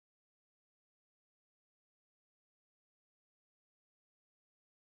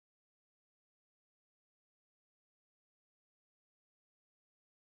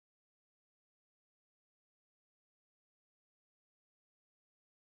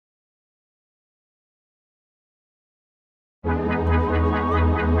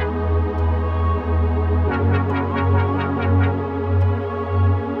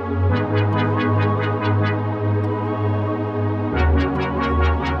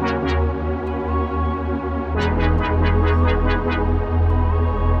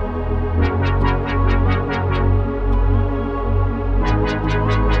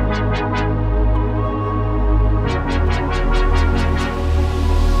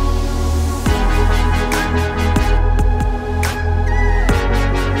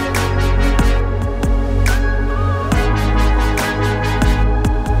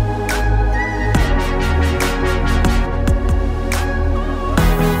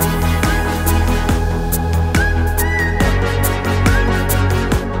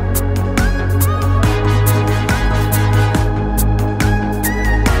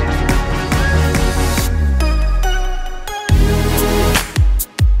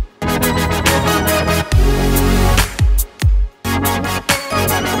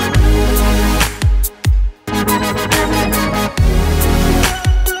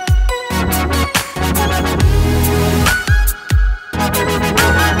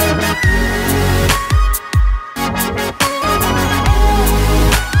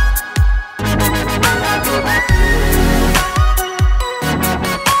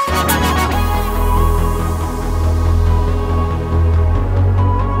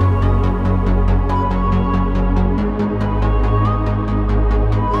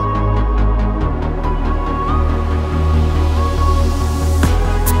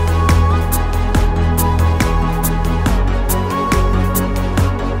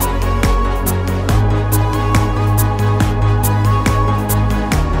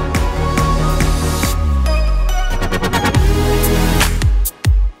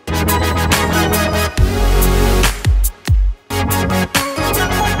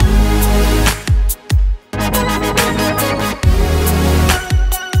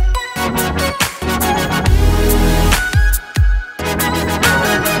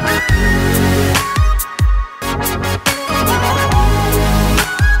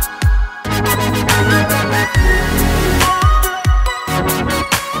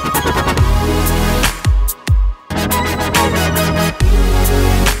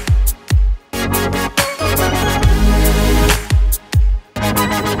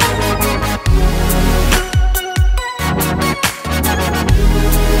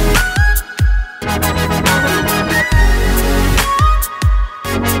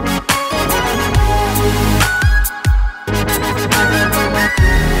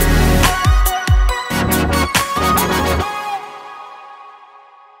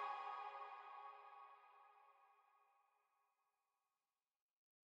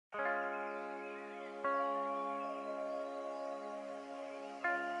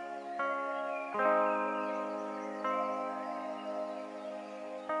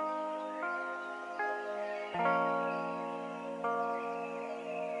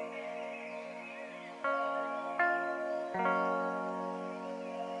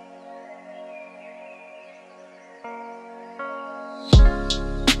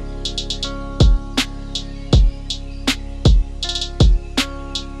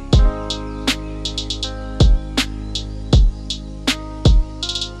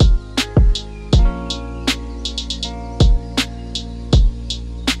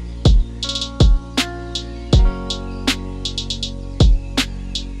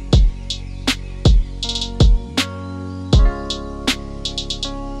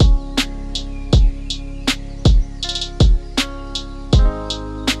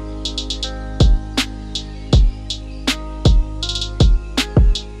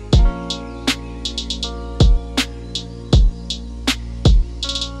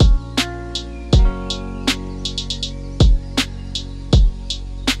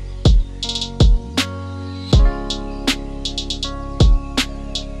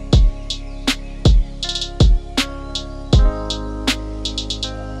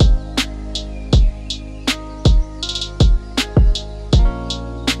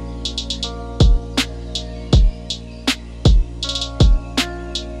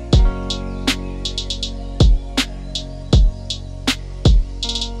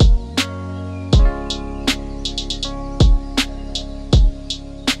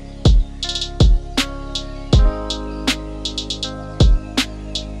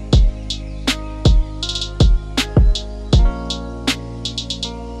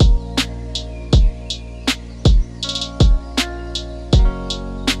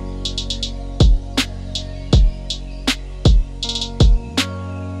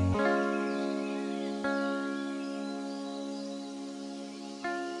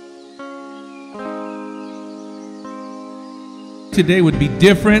today would be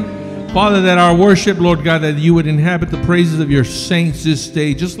different. Father, that our worship, Lord God, that you would inhabit the praises of your saints this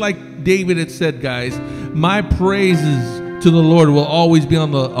day. Just like David had said, guys, my praises to the Lord will always be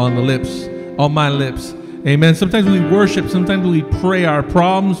on my lips. Amen. Sometimes we worship, sometimes we praise our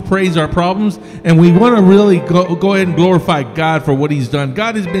problems, and we want to really go ahead and glorify God for what he's done.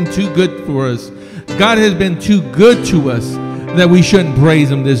 God has been too good for us. God has been too good to us that we shouldn't praise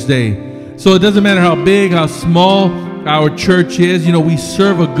him this day. So it doesn't matter how big, how small our church is. You know, we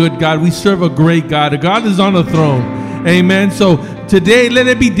serve a good God. We serve a great God. God is on the throne. Amen. So today, let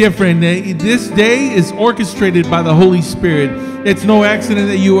it be different. This day is orchestrated by the Holy Spirit. It's no accident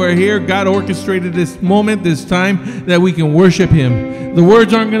that you are here. God orchestrated this moment, this time, that we can worship him. The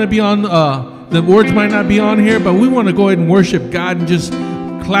words aren't going to be on, the words might not be on here, but we want to go ahead and worship God and just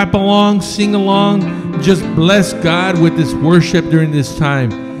clap along, sing along, just bless God with this worship during this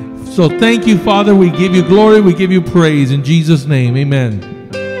time. So thank you, Father. We give you glory. We give you praise. In Jesus' name, amen.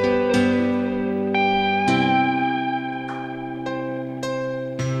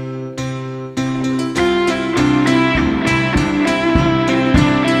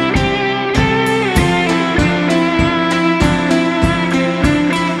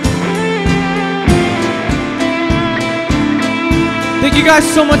 Thank you guys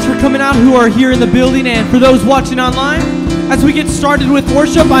so much for coming out who are here in the building, and for those watching online. As we get started with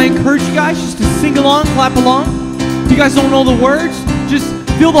worship, I encourage you guys just to sing along, clap along. If you guys don't know the words, just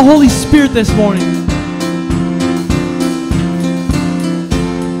feel the Holy Spirit this morning.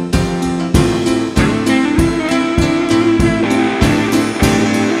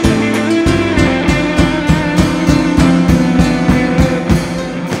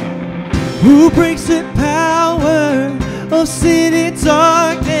 Who breaks the power of sin and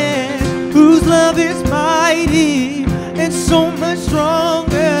darkness, whose love is mighty and so much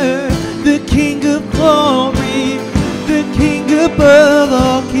stronger, the King of glory, the King above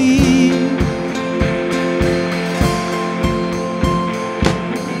all kings,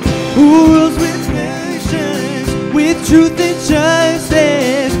 who rules with nations, with truth and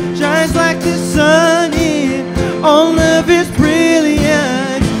justice, shines like the sun in all of his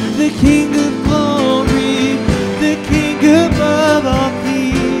brilliance, the King of glory, the King above all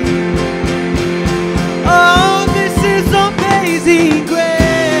kings. Oh, amazing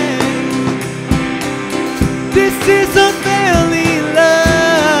grace, this is unfailing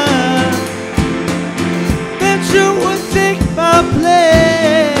love, that you would take my place,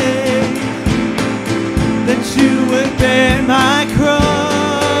 that you would bear my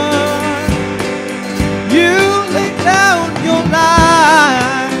cross, you laid down your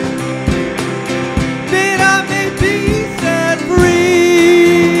life, that I may be set free.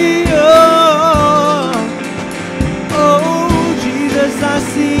 I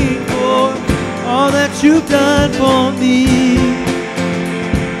sing for all that you've done for me.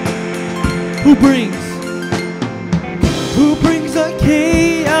 Who brings the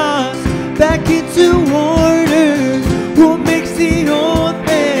chaos back into order? Who makes the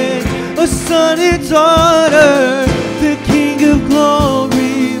orphan a son and daughter? The King of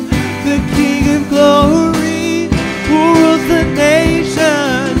glory, the King of glory, who rules the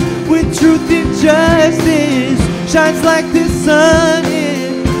nation with truth and justice, shines like the sun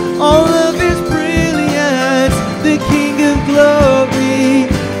in all of his brilliance, the King of glory,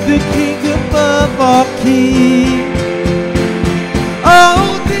 the King above all kings.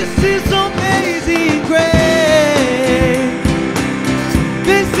 Oh, this is amazing grace,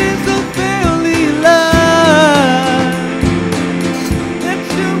 this is unfailing love, that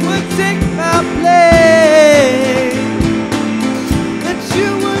you would take my place, that you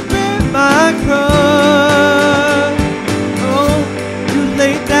would bear my cross.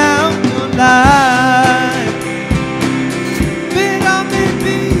 That I may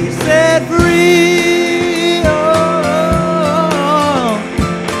be set free. Oh,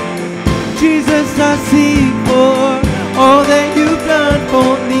 Jesus, I sing for all that you've done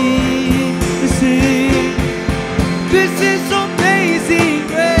for me. This is amazing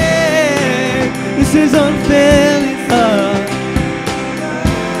grace. This is unfailing love.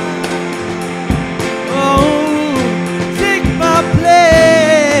 Oh, take my place.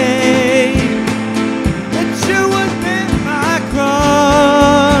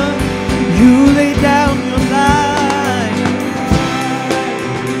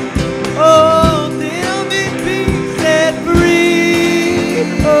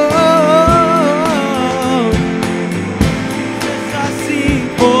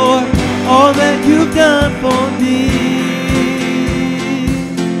 Done for me.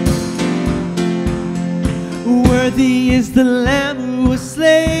 Worthy is the Lamb who was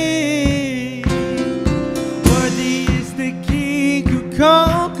slain, worthy is the King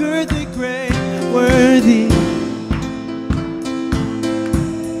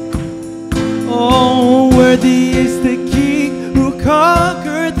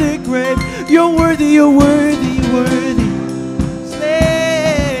conquered the grave. You're worthy, you're worthy, you're worthy.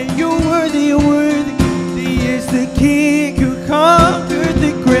 Slain, you're worthy, you're worthy. Worthy is the King who conquered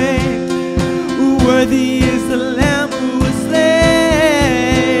the grave. Worthy is the Lamb who was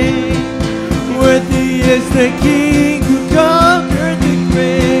slain. Worthy is the King who conquered the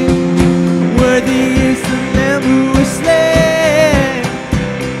grave. Worthy is the Lamb who was slain.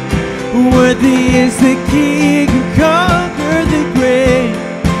 Worthy is the King who conquered the grave.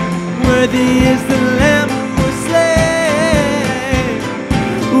 Worthy is the Lamb who was slain.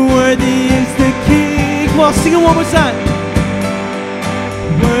 Worthy is the King. Come on, sing it one more time.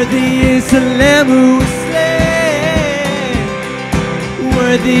 Worthy is the Lamb who was slain.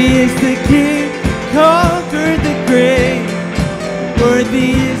 Worthy is the King who conquered the grave. Worthy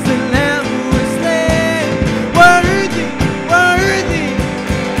is the Lamb who was slain. Worthy, worthy.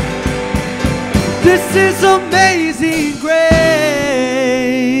 This is amazing grace.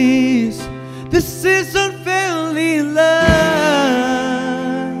 This is unfailing love.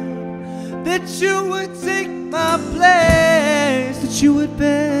 That you would take my place, that you would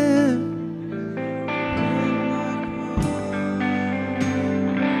bear.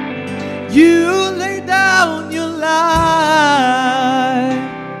 You lay down your life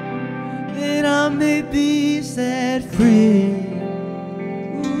that I may be set free.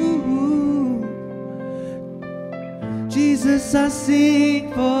 Ooh. Jesus, I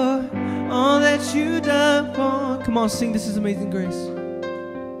sing for all that you done for. Come on, sing This Is Amazing Grace.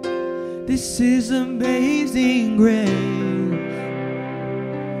 This is amazing grace.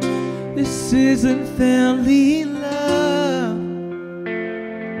 This is unfailing love.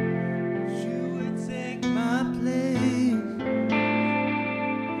 You would take my place,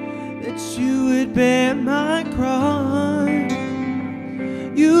 that you would bear my cross.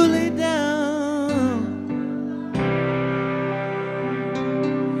 You lay down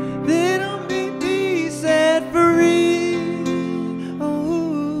that I may be set free.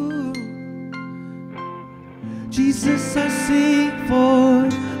 Oh, Jesus, I sing for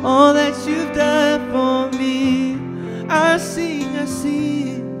all that you've done for me. I sing, I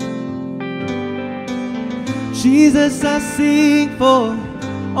sing. Jesus, I sing for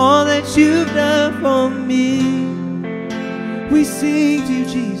all that you've done for me. We sing to you,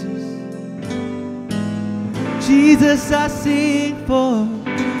 Jesus. Jesus, I sing for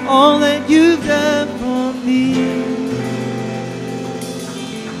all that you've done for me.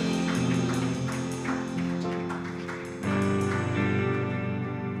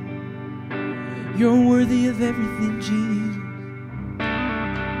 You're worthy of everything, Jesus.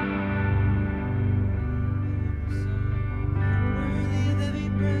 Worthy of every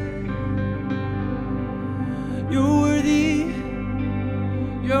breath. You're worthy.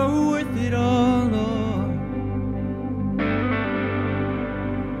 You're worth it all, Lord.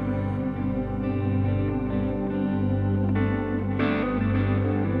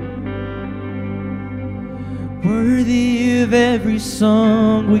 Worthy of every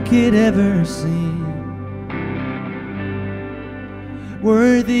song we could ever sing.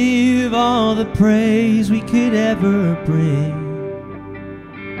 Worthy of all the praise we could ever bring.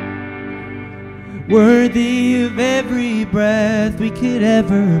 Worthy of every breath we could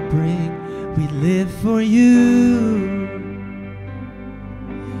ever bring. We live for you,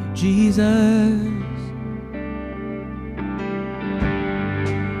 Jesus.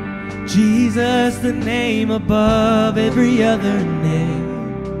 Jesus, the name above every other name.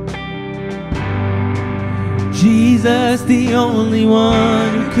 Jesus, the only one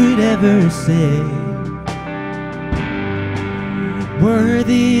who could ever save.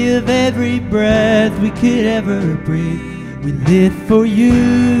 Worthy of every breath we could ever breathe. We live for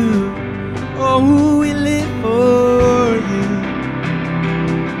you. Oh, we live for you.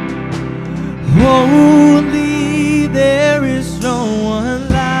 Holy, there is no one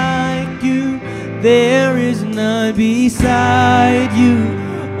like you. There is none beside you.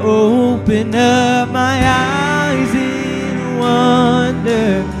 Open up my eyes in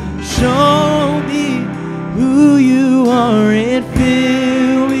wonder. Show me who you are and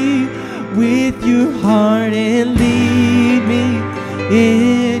fill me with your heart and lead me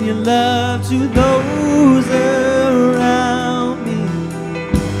in your love to those around me.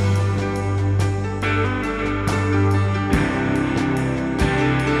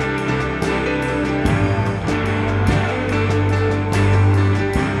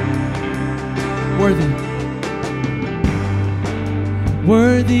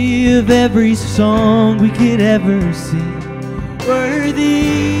 Worthy of every song we could ever sing.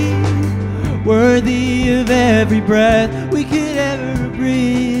 Worthy of every breath we could ever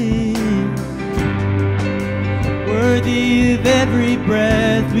breathe. Worthy of every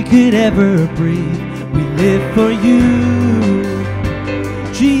breath we could ever breathe. We live for you,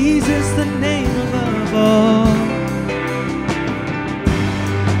 Jesus, the name above all.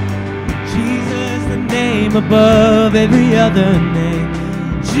 Jesus, the name above every other name.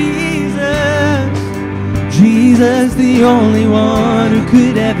 Jesus, Jesus, the only one who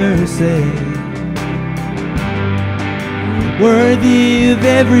could ever save. Worthy of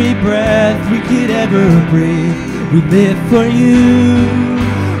every breath we could ever breathe. We live for you.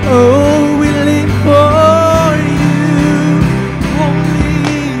 Oh, we live for you.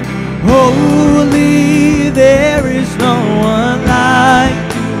 Holy, holy, there is no one like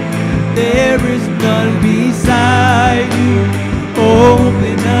you. There is none beside you.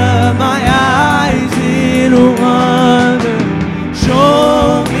 Open up my eyes in wonder.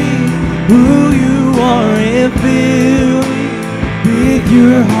 Show me who you are and fill me with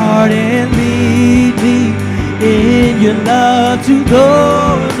your heart and lead me in your love to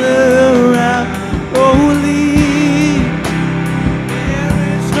those around. Holy, there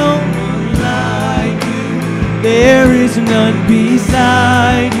is no one like you. There is none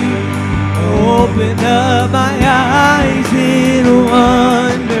beside you. Open up my eyes in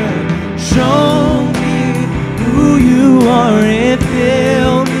wonder. Show me who you are and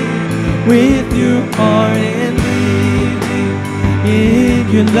fill me with your heart and lead me in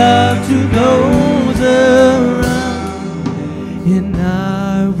your love to those around. And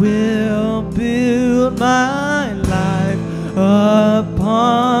I will build my life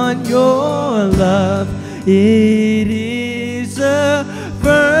upon your love. It is a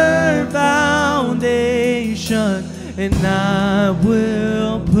firm foundation, and I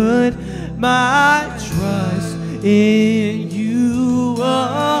will put my trust in you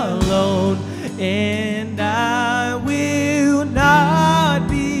alone. And I will not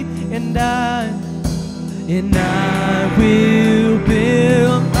be, and I will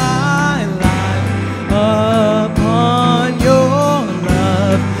build my life upon your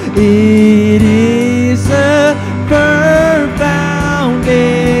love. It is a firm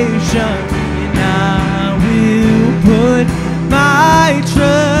foundation, and I will put my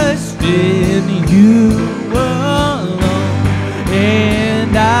trust in you alone.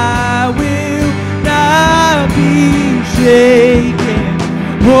 And I will not be shaken.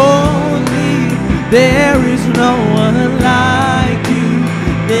 Holy, there is no one like you.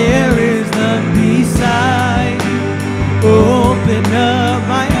 There is none beside you. Open up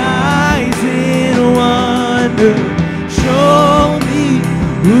my eyes in wonder. Show me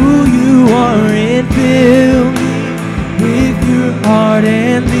who you are and fill me with your heart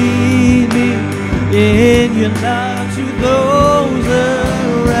and lead me in your love to those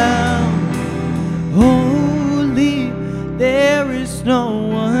around. Holy, there is no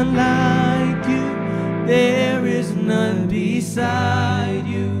one like you. There is none beside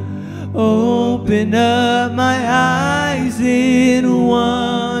you. Open up my eyes in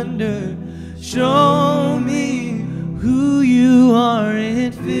wonder. Show me who you are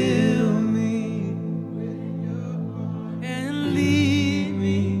and fill me and lead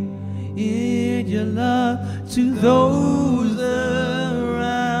me in your love to those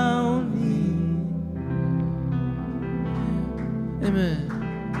around me. Amen.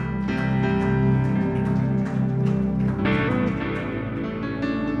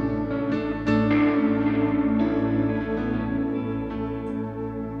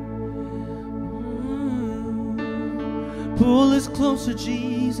 Pull us closer,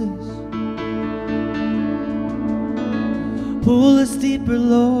 Jesus. Pull us deeper,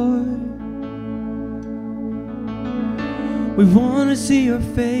 Lord. We want to see your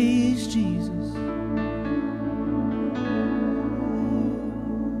face, Jesus.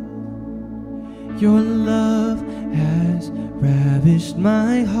 Your love has ravished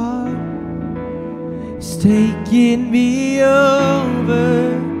my heart. It's taking me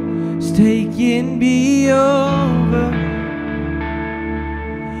over. It's taking me over.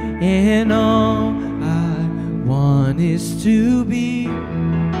 And all I want is to be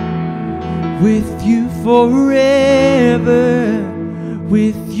with you forever,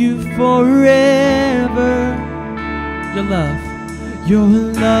 with you forever. Your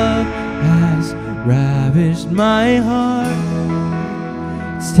love has ravished my heart.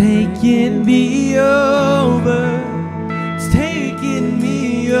 It's taking me over, it's taking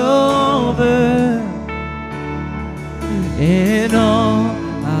me over. And all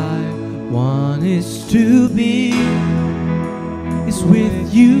want is to be is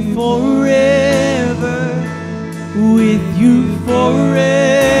with you forever, with you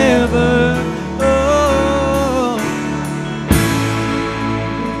forever. Oh,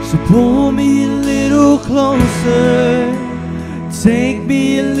 so pull me a little closer. closer. Take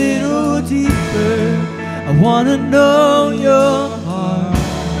me a little deeper. I wanna know your heart.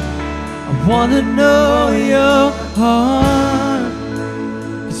 I wanna know your heart.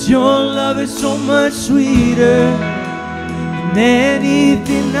 'Cause your love is so much sweeter than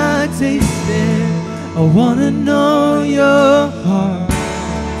anything I tasted. I wanna know your heart.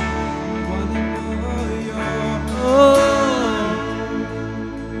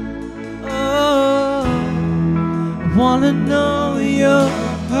 I wanna know your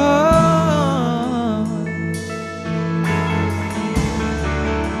heart.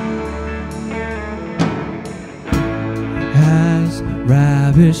 Has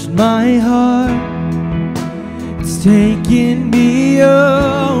ravished my heart. It's taking me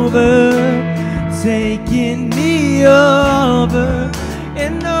over, taking me over,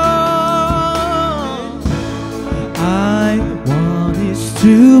 and all I want is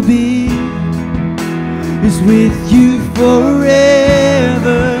to be is with you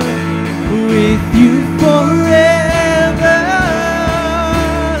forever, with you forever.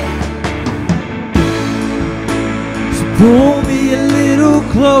 So pull me a little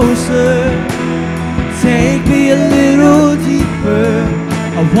closer, take me a little deeper.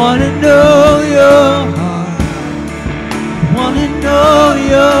 I wanna know your heart. I wanna know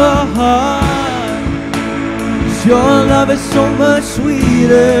your heart. 'Cause your love is so much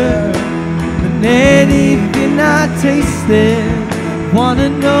sweeter than anything I tasted. Wanna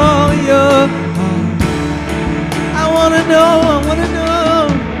know your heart. I wanna know, I wanna know.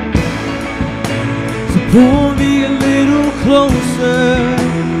 So pull me a little closer,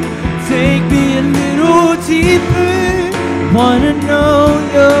 take me a little deeper. Wanna know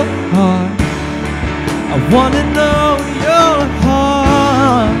your heart. I wanna know your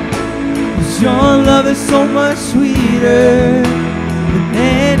heart. 'Cause your love is so much sweeter than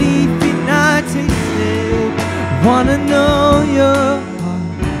anything I tasted. Wanna know your heart.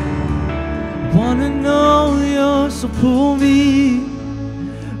 Wanna know your. So pull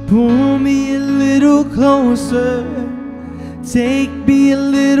me a little closer. Take me a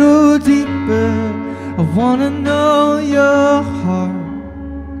little deeper. I wanna know your heart.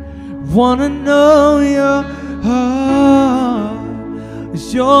 Wanna know your heart. 'Cause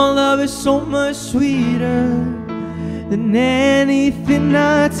your love is so much sweeter than anything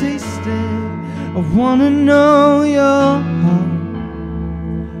I tasted. I wanna know your heart.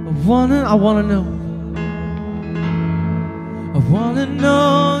 I wanna know. I wanna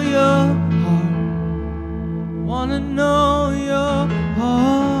know your heart. I wanna know your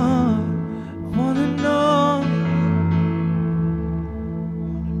heart. I wanna know.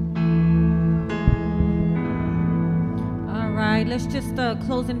 All right, let's just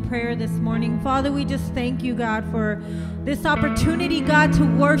close in prayer this morning. Father, we just thank you, God, for this opportunity, God, to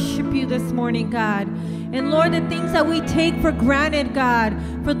worship you this morning, God. And Lord, the things that we take for granted, God,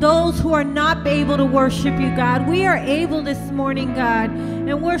 for those who are not able to worship you, God, we are able this morning, God.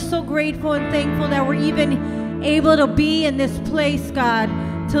 And we're so grateful and thankful that we're even able to be in this place, God,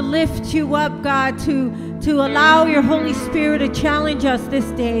 to lift you up, God, to allow your Holy Spirit to challenge us this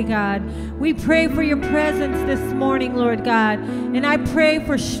day, God. We pray for your presence this morning, Lord God. And I pray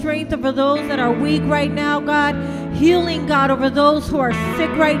for strength over those that are weak right now, God. Healing, God, over those who are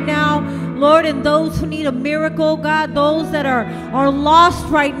sick right now, Lord, and those who need a miracle, God, those that are lost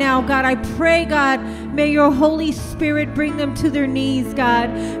right now, God. I pray, God, may your Holy Spirit bring them to their knees, God.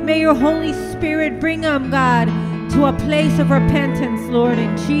 May your Holy Spirit bring them, God, to a place of repentance, Lord,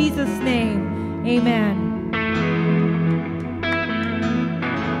 in Jesus' name. Amen.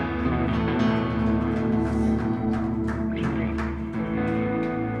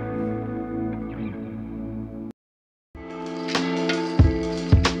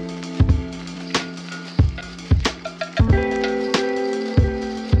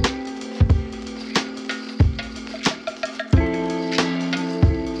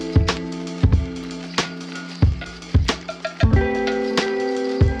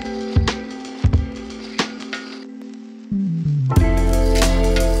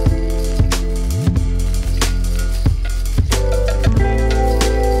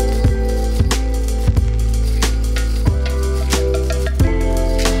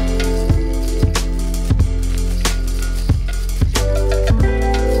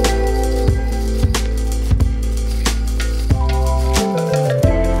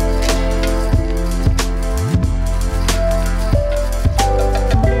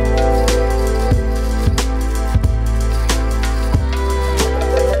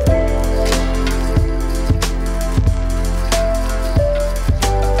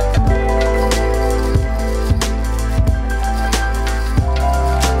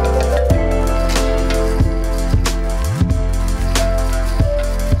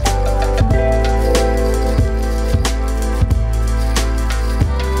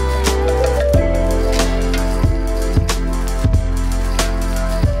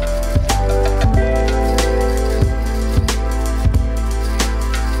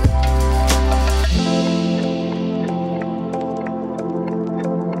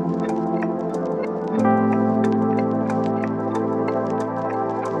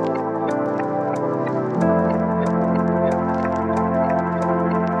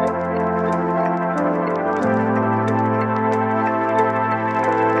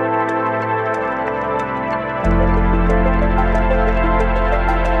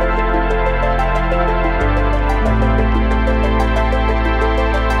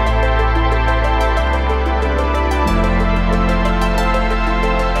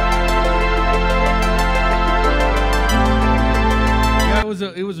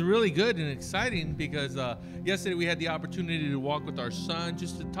 exciting because yesterday we had the opportunity to walk with our son,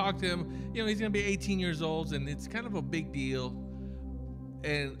 just to talk to him. You know, he's going to be 18 years old, and it's kind of a big deal.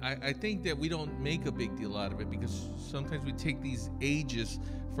 And I think that we don't make a big deal out of it because sometimes we take these ages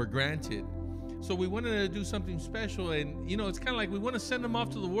for granted. So we wanted to do something special, and, you know, it's kind of like we want to send him off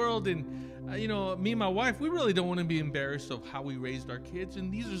to the world. And, you know, me and my wife, we really don't want to be embarrassed of how we raised our kids.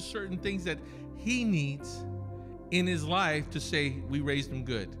 And these are certain things that he needs in his life to say we raised him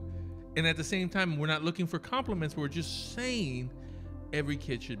good. And at the same time, we're not looking for compliments. We're just saying every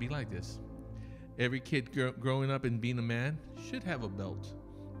kid should be like this. Every kid growing up and being a man should have a belt.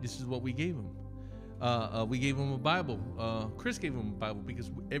 This is what we gave him. We gave him a Bible. Chris gave him a Bible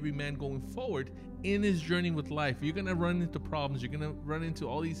because every man going forward in his journey with life, you're going to run into problems. You're going to run into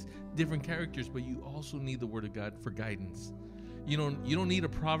all these different characters, but you also need the Word of God for guidance. You don't need a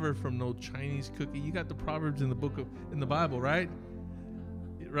proverb from no Chinese cookie. You got the Proverbs in the Bible, right?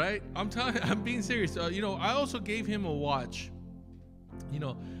 Right? I'm being serious. You know, I also gave him a watch, you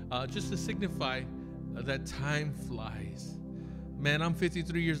know, just to signify that time flies. Man, I'm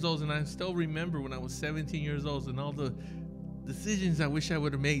 53 years old, and I still remember when I was 17 years old and all the decisions I wish I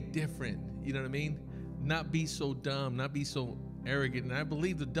would have made different. You know what I mean? Not be so dumb, not be so arrogant. And I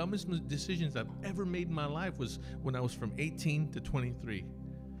believe the dumbest decisions I've ever made in my life was when I was from 18 to 23,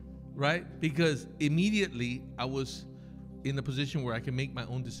 right? Because immediately I was in a position where I can make my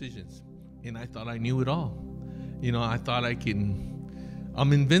own decisions, and I thought I knew it all. You know, I thought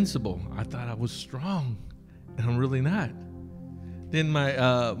I'm invincible. I thought I was strong, and I'm really not. Then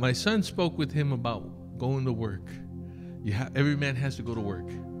my son spoke with him about going to work. Every man has to go to work.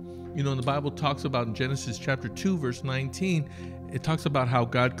 You know, the Bible talks about in Genesis chapter 2, verse 19, it talks about how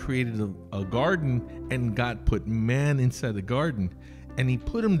God created a garden, and God put man inside the garden, and he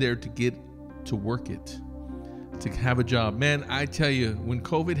put him there to get to work it, to have a job. Man, I tell you, when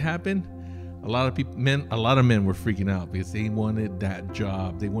COVID happened, a lot of men were freaking out because they wanted that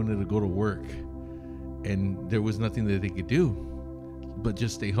job. They wanted to go to work, and there was nothing that they could do but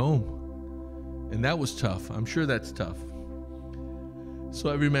just stay home. And that was tough. I'm sure that's tough. So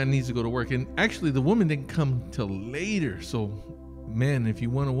every man needs to go to work. And actually, the woman didn't come till later. So, man, if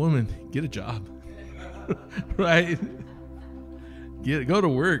you want a woman, get a job. Right? Go to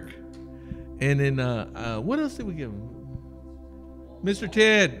work. And then, what else did we give him? Mr.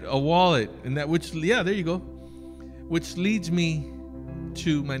 Ted, a wallet. And that, there you go. Which leads me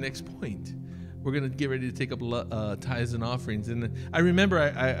to my next point. We're going to get ready to take up tithes and offerings. And I remember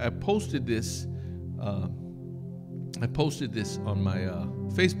I posted this. I posted this on my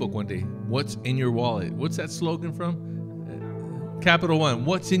Facebook one day. What's in your wallet? What's that slogan from? Capital One.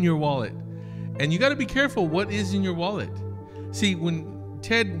 What's in your wallet? And you got to be careful what is in your wallet. See, when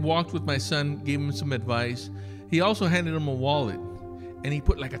Ted walked with my son, gave him some advice, he also handed him a wallet. And he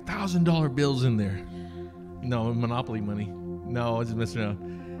put like $1,000 bills in there. No, Monopoly money. No, I was just messing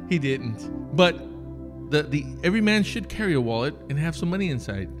around. He didn't. But every man should carry a wallet and have some money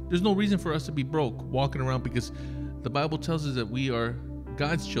inside. There's no reason for us to be broke walking around, because the Bible tells us that we are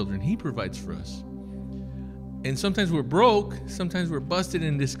God's children. He provides for us. And sometimes we're broke, sometimes we're busted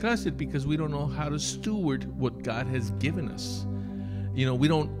and disgusted because we don't know how to steward what God has given us. You know, we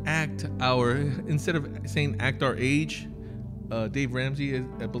don't instead of saying act our age, Dave Ramsey,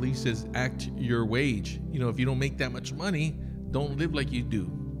 I believe, says act your wage. You know, if you don't make that much money, don't live like you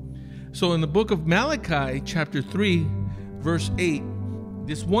do. So in the book of Malachi, chapter 3, verse 8,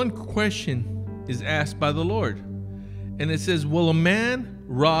 this one question is asked by the Lord. And it says, will a man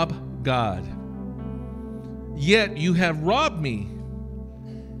rob God? Yet you have robbed me.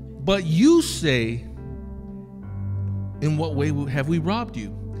 But you say, in what way have we robbed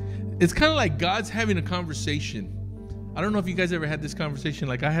you? It's kind of like God's having a conversation. I don't know if you guys ever had this conversation.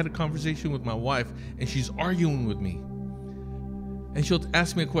 Like, I had a conversation with my wife, and she's arguing with me. And she'll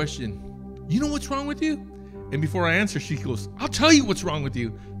ask me a question. You know what's wrong with you? And before I answer, she goes, I'll tell you what's wrong with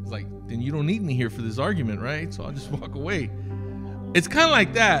you. It's like, then you don't need me here for this argument, right? So I'll just walk away. It's kind of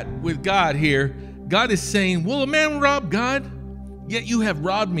like that with God here. God is saying, will a man rob God? Yet you have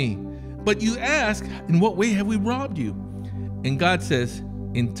robbed me. But you ask, in what way have we robbed you? And God says,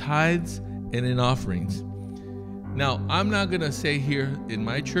 in tithes and in offerings. Now, I'm not going to say here in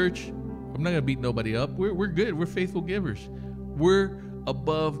my church, I'm not going to beat nobody up. We're good. We're faithful givers. We're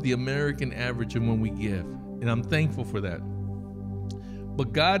above the American average in when we give. And I'm thankful for that.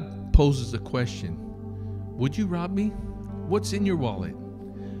 But God poses a question. Would you rob me? What's in your wallet?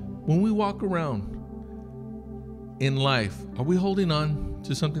 When we walk around in life, are we holding on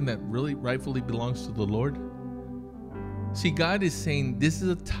to something that really rightfully belongs to the Lord? See, God is saying this is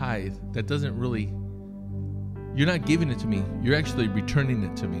a tithe that doesn't really, you're not giving it to me. You're actually returning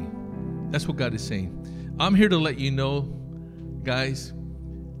it to me. That's what God is saying. I'm here to let you know, guys,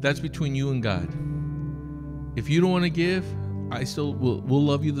 that's between you and God. If you don't want to give, I still will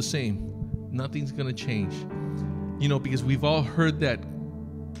love you the same. Nothing's going to change. You know, because we've all heard that.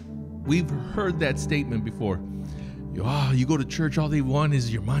 We've heard that statement before. You go to church, all they want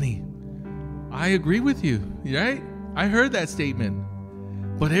is your money. I agree with you, right? I heard that statement.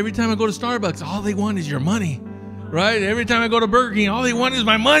 But every time I go to Starbucks, all they want is your money, right? Every time I go to Burger King, all they want is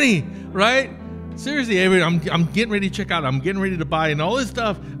my money, right? Seriously, I'm getting ready to check out. I'm getting ready to buy and all this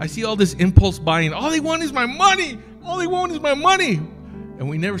stuff. I see all this impulse buying. All they want is my money. All they want is my money. And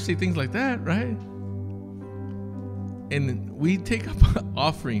we never say things like that, right? And we take up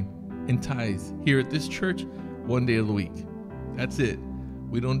offering and tithes here at this church one day of the week. That's it.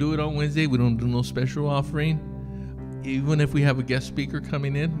 We don't do it on Wednesday. We don't do no special offering. Even if we have a guest speaker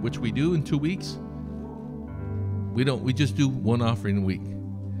coming in, which we do in 2 weeks, we just do one offering a week.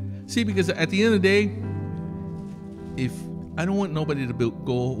 See, because at the end of the day, if I don't want nobody to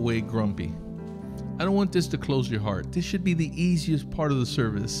go away grumpy. I don't want this to close your heart. This should be the easiest part of the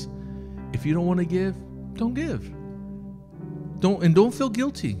service. If you don't want to give, don't give. Don't feel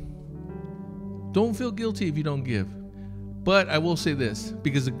guilty. Don't feel guilty if you don't give. But I will say this,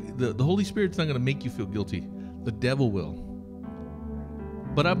 because the Holy Spirit's not going to make you feel guilty. The devil will.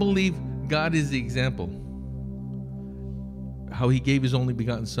 But I believe God is the example. How he gave his only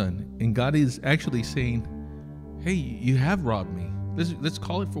begotten son. And God is actually saying, hey, you have robbed me. Let's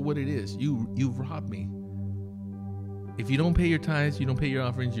call it for what it is. You've robbed me. If you don't pay your tithes, you don't pay your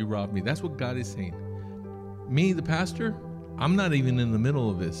offerings, you rob me. That's what God is saying. Me, the pastor, I'm not even in the middle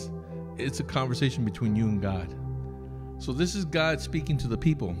of this. It's a conversation between you and God. So this is God speaking to the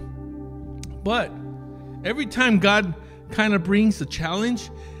people. But every time God kind of brings a challenge,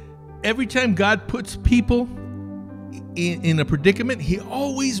 every time God puts people in a predicament, he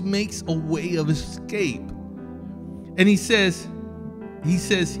always makes a way of escape. And he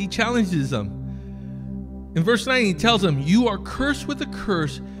challenges them. In verse 9, he tells them, you are cursed with a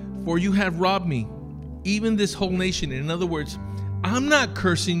curse, for you have robbed me, even this whole nation. In other words, I'm not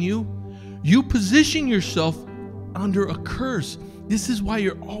cursing you. You position yourself under a curse. This is why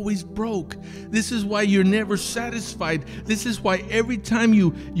you're always broke. This is why you're never satisfied. This is why every time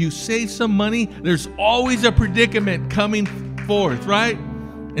you save some money, there's always a predicament coming forth, right?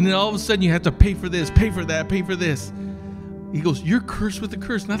 And then all of a sudden you have to pay for this, pay for that, pay for this. He goes, you're cursed with a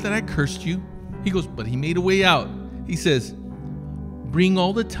curse. Not that I cursed you. He goes, but he made a way out. He says, bring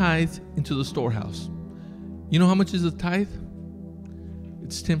all the tithes into the storehouse. You know how much is a tithe?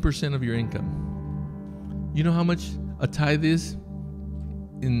 It's 10% of your income. You know how much a tithe is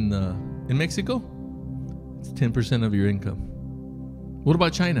in Mexico? It's 10% of your income. What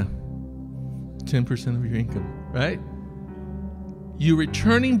about China? 10% of your income, right? You're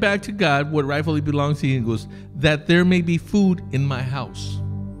returning back to God what rightfully belongs to you. He goes, that there may be food in my house.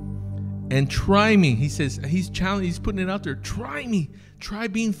 And try me. He says, he's putting it out there. Try me. Try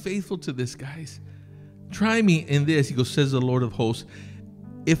being faithful to this, guys. Try me in this. He goes, says the Lord of hosts,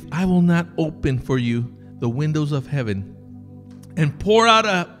 if I will not open for you the windows of heaven and pour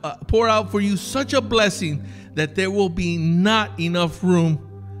out for you such a blessing that there will be not enough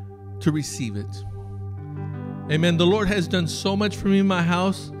room to receive it. Amen. The Lord has done so much for me in my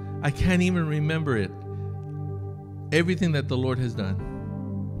house, I can't even remember it. Everything that the Lord has done.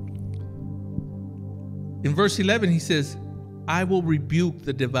 In verse 11, he says, I will rebuke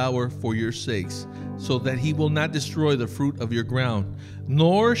the devourer for your sakes, so that he will not destroy the fruit of your ground,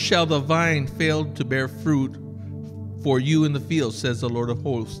 nor shall the vine fail to bear fruit for you in the field, says the Lord of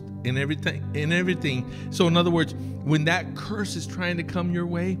hosts, in everything. So in other words, when that curse is trying to come your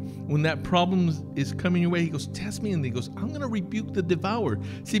way, when that problem is coming your way, he goes, test me. And he goes, I'm going to rebuke the devourer.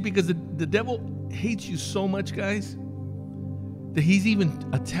 See, because the devil hates you so much, guys, that he's even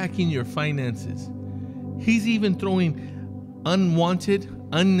attacking your finances. He's even throwing unwanted,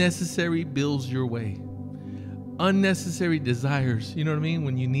 unnecessary bills your way. Unnecessary desires. You know what I mean?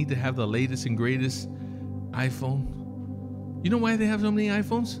 When you need to have the latest and greatest iPhone. You know why they have so many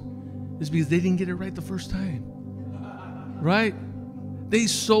iPhones? It's because they didn't get it right the first time. Right? They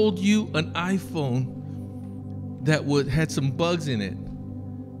sold you an iPhone that had some bugs in it.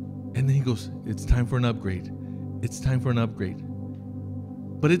 And then he goes, it's time for an upgrade. It's time for an upgrade.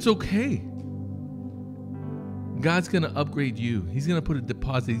 But it's okay. God's going to upgrade you. He's going to put a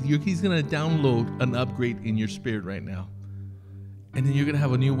deposit. He's going to download an upgrade in your spirit right now. And then you're going to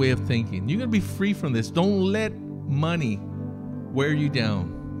have a new way of thinking. You're going to be free from this. Don't let money wear you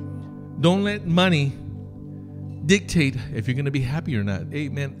down. Don't let money dictate if you're going to be happy or not. Hey,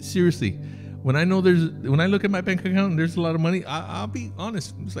 man, seriously, When I look at my bank account and there's a lot of money, I'll be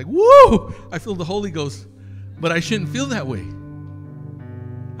honest. It's like, woo! I feel the Holy Ghost. But I shouldn't feel that way.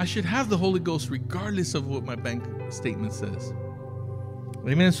 I should have the Holy Ghost regardless of what my bank statement says.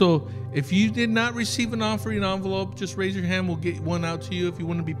 Amen. So if you did not receive an offering envelope, just raise your hand. We'll get one out to you if you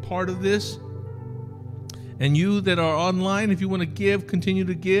want to be part of this. And you that are online, if you want to give, continue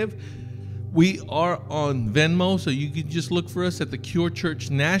to give. We are on Venmo, so you can just look for us at the Cure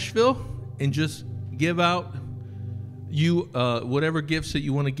Church Nashville and just give out whatever gifts that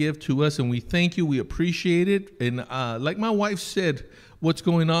you want to give to us. And we thank you. We appreciate it. And like my wife said, what's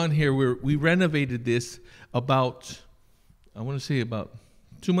going on here, we renovated this about 2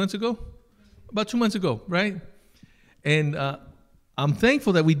 months ago. About 2 months ago, right? And I'm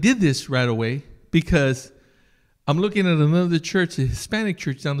thankful that we did this right away, because I'm looking at another church, a Hispanic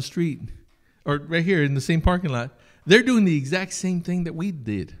church down the street, or right here in the same parking lot. They're doing the exact same thing that we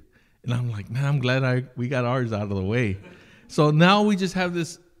did. And I'm like, man, I'm glad we got ours out of the way. So now we just have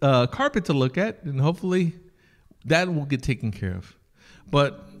this carpet to look at, and hopefully that will get taken care of.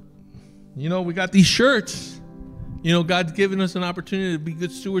 But, we got these shirts. God's given us an opportunity to be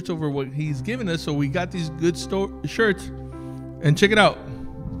good stewards over what he's given us. So we got these good shirts. And check it out.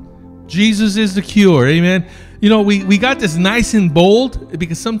 Jesus is the cure. Amen. We got this nice and bold,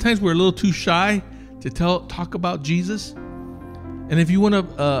 because sometimes we're a little too shy to talk about Jesus. And if you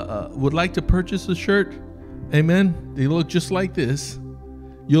would like to purchase a shirt, amen, they look just like this.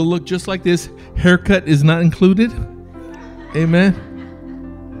 You'll look just like this. Haircut is not included. Amen.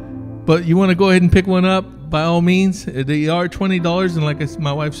 But you want to go ahead and pick one up, by all means. They are $20, and like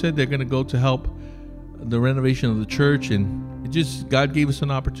my wife said, they're going to go to help the renovation of the church. And God gave us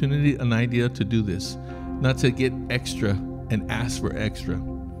an opportunity, an idea to do this, not to get extra and ask for extra.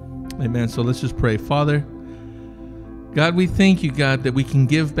 Amen. So let's just pray. Father God, we thank you, God, that we can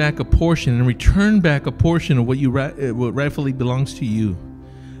give back a portion and return back a portion of what rightfully belongs to you.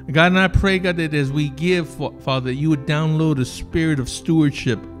 God, and I pray, God, that as we give, Father, that you would download a spirit of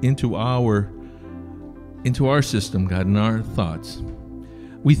stewardship into our system, God, and our thoughts.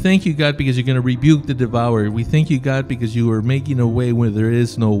 We thank you, God, because you're going to rebuke the devourer. We thank you, God, because you are making a way where there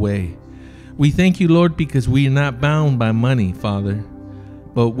is no way. We thank you, Lord, because we are not bound by money, Father,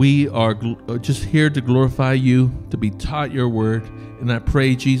 but we are just here to glorify you, to be taught your word. And I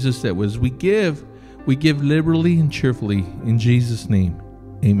pray, Jesus, that as we give liberally and cheerfully. In Jesus' name,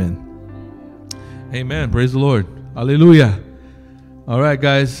 amen. Amen. Praise the Lord. Hallelujah. All right,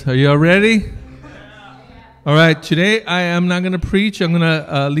 guys, are you all ready? All right, today I am not going to preach. I'm going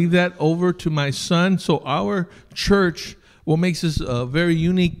to leave that over to my son. So our church, what makes us very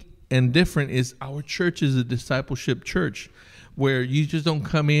unique and different is our church is a discipleship church, where you just don't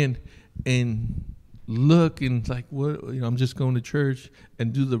come in and look and like, what, I'm just going to church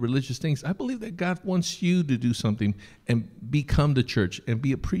and do the religious things. I believe that God wants you to do something and become the church and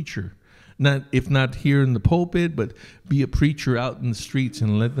be a preacher. If not here in the pulpit, but be a preacher out in the streets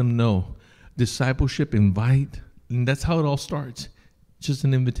and let them know. Discipleship, invite, and that's how it all starts. Just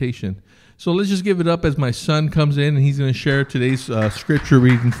an invitation. So let's just give it up as my son comes in, and he's going to share today's scripture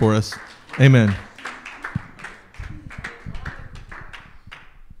reading for us. Amen.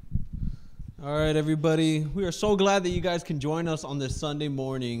 All right, everybody. We are so glad that you guys can join us on this Sunday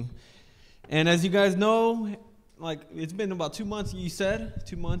morning. And as you guys know, it's been about 2 months, you said,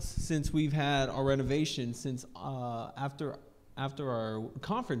 2 months since we've had our renovation, since after our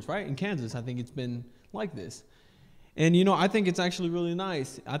conference, right, in Kansas. I think it's been like this. And, I think it's actually really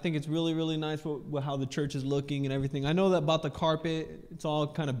nice. I think it's really, really nice how the church is looking and everything. I know that about the carpet, it's all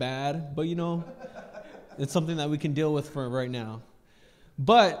kind of bad, but, it's something that we can deal with for right now.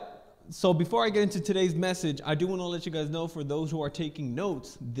 So before I get into today's message, I do want to let you guys know, for those who are taking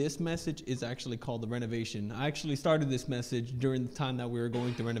notes, this message is actually called the Renovation. I actually started this message during the time that we were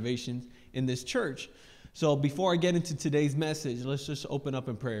going through renovations in this church. So before I get into today's message, let's just open up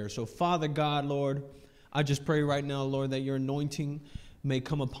in prayer. So Father God, Lord, I just pray right now, Lord, that your anointing may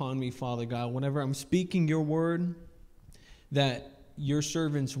come upon me, Father God. Whenever I'm speaking your word, that your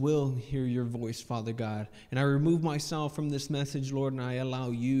servants will hear your voice, Father God. And I remove myself from this message, Lord, and I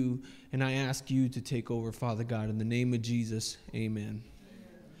allow you and I ask you to take over, Father God. In the name of Jesus, amen.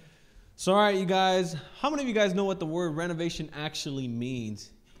 So, all right, you guys, how many of you guys know what the word renovation actually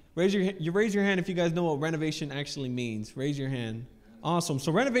means? Raise your hand if you guys know what renovation actually means. Raise your hand. Awesome.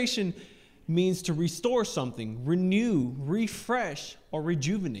 So renovation means to restore something, renew, refresh, or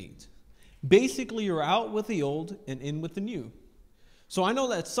rejuvenate. Basically, you're out with the old and in with the new. So I know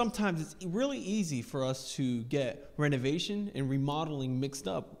that sometimes it's really easy for us to get renovation and remodeling mixed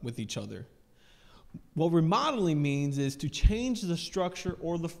up with each other. What remodeling means is to change the structure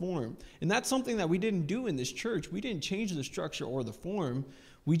or the form. And that's something that we didn't do in this church. We didn't change the structure or the form.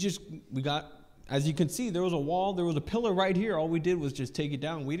 We got, as you can see, there was a wall, there was a pillar right here. All we did was just take it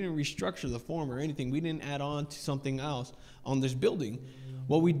down. We didn't restructure the form or anything. We didn't add on to something else on this building.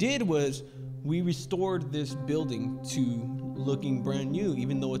 What we did was we restored this building to looking brand new,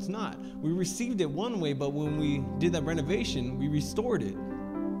 even though it's not. We received it one way, but when we did that renovation, we restored it.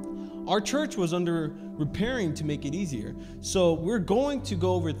 Our church was under repairing to make it easier. So we're going to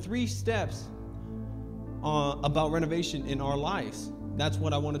go over 3 steps about renovation in our lives. That's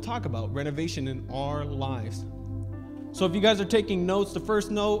what I want to talk about, renovation in our lives. So if you guys are taking notes, the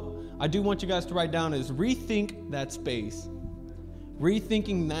first note I do want you guys to write down is rethink that space.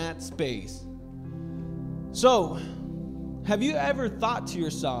 Rethinking that space. So, have you ever thought to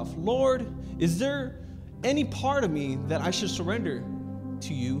yourself, Lord, is there any part of me that I should surrender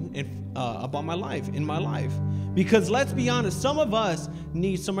to you about my life, in my life? Because let's be honest, some of us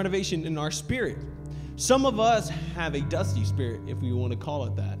need some renovation in our spirit. Some of us have a dusty spirit, if we want to call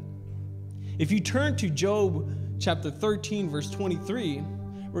it that. If you turn to Job chapter 13, verse 23,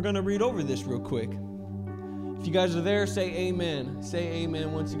 we're going to read over this real quick. If you guys are there, say amen. Say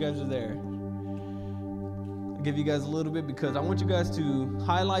amen once you guys are there. I'll give you guys a little bit because I want you guys to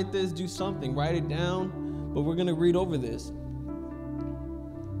highlight this, do something, write it down, but we're going to read over this.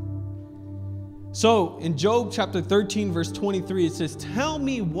 So in Job chapter 13, verse 23, it says, "Tell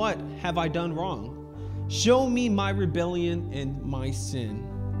me, what have I done wrong? Show me my rebellion and my sin."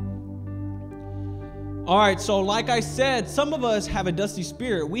 All right, so like I said, some of us have a dusty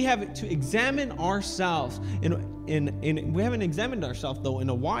spirit. We have to examine ourselves, and we haven't examined ourselves though in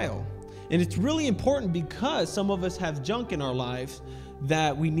a while. And it's really important because some of us have junk in our lives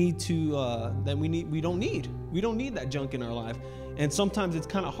that we need to we don't need. We don't need that junk in our life. And sometimes it's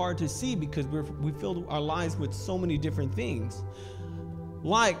kind of hard to see because we fill our lives with so many different things.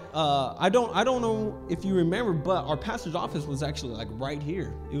 Like I don't know if you remember, but our pastor's office was actually like right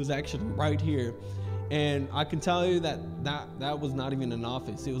here. It was actually right here. And I can tell you that was not even an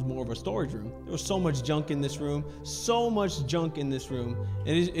office. It was more of a storage room. There was so much junk in this room, so much junk in this room.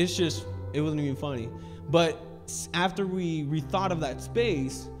 And it wasn't even funny. But after we rethought of that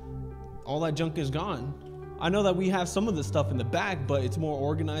space, all that junk is gone. I know that we have some of the stuff in the back, but it's more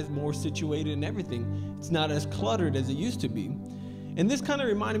organized, more situated and everything. It's not as cluttered as it used to be. And this kind of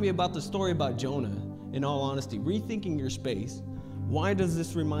reminded me about the story about Jonah, in all honesty. Rethinking your space. Why does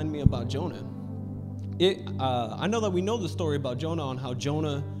this remind me about Jonah? I know that we know the story about Jonah, on how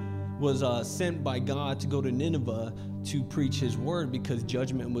Jonah was sent by God to go to Nineveh to preach his word because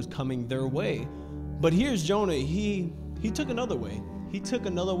judgment was coming their way. But here's Jonah. He took another way. He took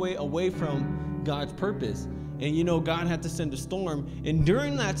another way away from God's purpose. And you know, God had to send a storm. And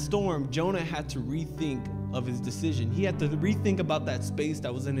during that storm, Jonah had to rethink of his decision. He had to rethink about that space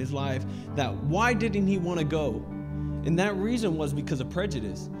that was in his life, that why didn't he want to go? And that reason was because of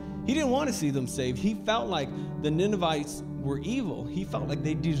prejudice. He didn't want to see them saved. He felt like the Ninevites were evil. He felt like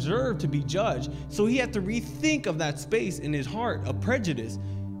they deserved to be judged. So he had to rethink of that space in his heart of prejudice.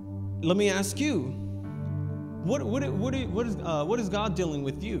 Let me ask you, what is God dealing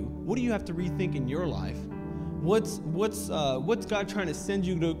with you? What do you have to rethink in your life? What's God trying to send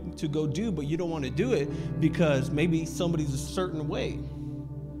you to go do, but you don't want to do it because maybe somebody's a certain way?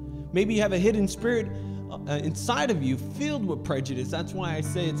 Maybe you have a hidden spirit inside of you filled with prejudice. That's why I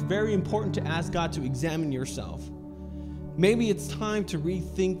say it's very important to ask God to examine yourself. Maybe it's time to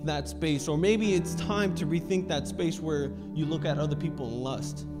rethink that space, or maybe it's time to rethink that space where you look at other people in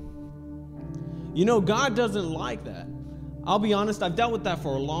lust. You know, God doesn't like that. I'll be honest, I've dealt with that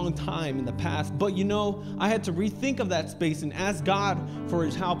for a long time in the past, but you know, I had to rethink of that space and ask God for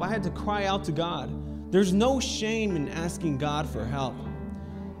his help. I had to cry out to God. There's no shame in asking God for help.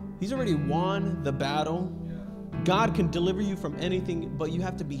 He's already won the battle. God can deliver you from anything, but you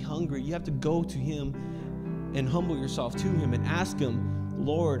have to be hungry. You have to go to him and humble yourself to him and ask him,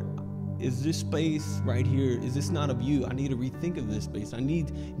 Lord, is this space right here, is this not of you? I need to rethink of this space. I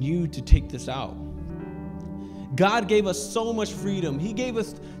need you to take this out. God gave us so much freedom. He gave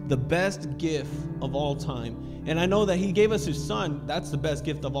us the best gift of all time. And I know that he gave us his son. That's the best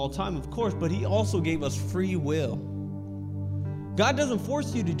gift of all time, of course, but he also gave us free will. God doesn't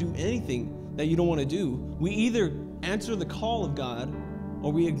force you to do anything that you don't want to do. We either answer the call of God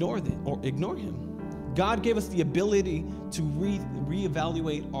or we ignore him. God gave us the ability to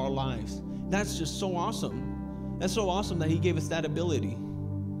reevaluate our lives. That's just so awesome. That's so awesome that he gave us that ability.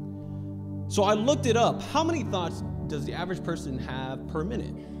 So I looked it up. How many thoughts does the average person have per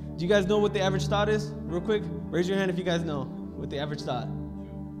minute? Do you guys know what the average thought is? Real quick, raise your hand if you guys know what the average thought.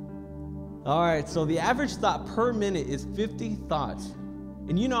 All right, so the average thought per minute is 50 thoughts.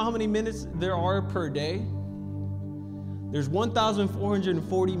 And you know how many minutes there are per day? There's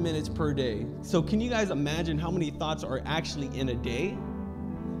 1,440 minutes per day. So can you guys imagine how many thoughts are actually in a day?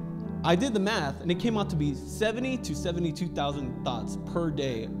 I did the math, and it came out to be 70 to 72,000 thoughts per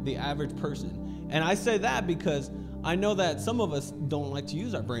day, the average person. And I say that because I know that some of us don't like to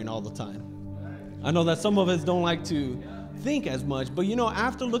use our brain all the time. I know that some of us don't like to think as much, but you know,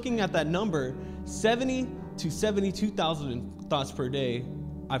 after looking at that number, 70 to 72,000 thoughts per day,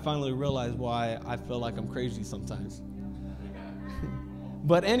 I finally realized why I feel like I'm crazy sometimes.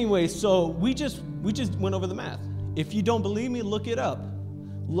 But anyway, so we just went over the math. If you don't believe me, look it up.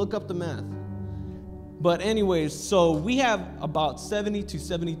 Look up the math. But anyways, so we have about 70 to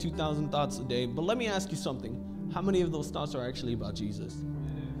 72,000 thoughts a day. But let me ask you something. How many of those thoughts are actually about Jesus?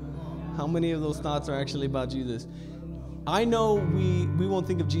 How many of those thoughts are actually about Jesus? I know we won't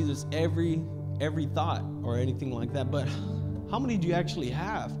think of Jesus every thought or anything like that, but how many do you actually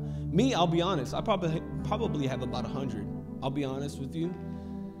have? Me, I'll be honest, I probably have about 100. I'll be honest with you.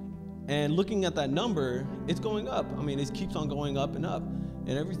 And looking at that number, it's going up. I mean, it keeps on going up and up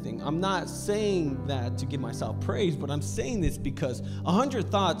and everything. I'm not saying that to give myself praise, but I'm saying this because 100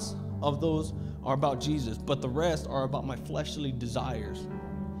 thoughts of those are about Jesus, but the rest are about my fleshly desires.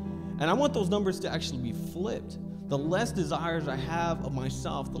 And I want those numbers to actually be flipped. The less desires I have of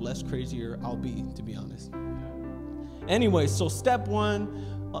myself, the less crazier I'll be, to be honest. Anyway, so step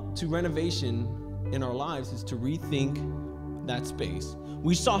one to renovation in our lives is to rethink that space.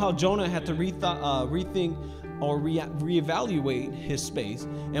 We saw how Jonah had to rethink or reevaluate his space.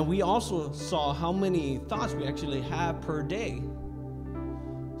 And we also saw how many thoughts we actually have per day.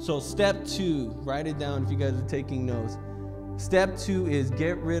 So step two, write it down if you guys are taking notes. Step two is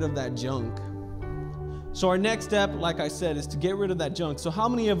get rid of that junk. So our next step, like I said, is to get rid of that junk. So how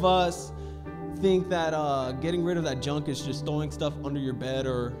many of us think that getting rid of that junk is just throwing stuff under your bed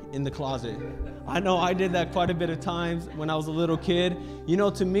or in the closet? I know I did that quite a bit of times when I was a little kid. You know,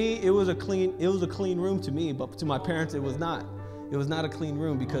 to me, it was a clean room to me, but to my parents, it was not. It was not a clean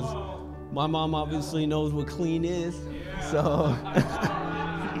room because my mom obviously knows what clean is. So,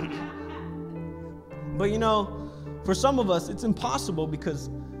 but you know, for some of us, it's impossible because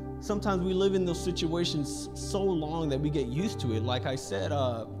sometimes we live in those situations so long that we get used to it. Like I said,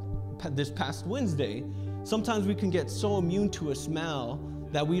 this past Wednesday, sometimes we can get so immune to a smell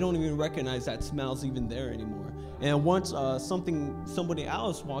that we don't even recognize that smell's even there anymore. And once somebody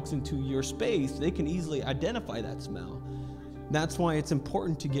else walks into your space, they can easily identify that smell. That's why it's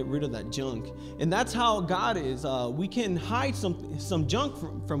important to get rid of that junk. And that's how God is. We can hide some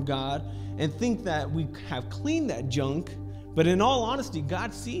junk from God and think that we have cleaned that junk, but in all honesty,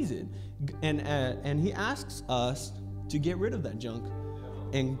 God sees it. And He asks us to get rid of that junk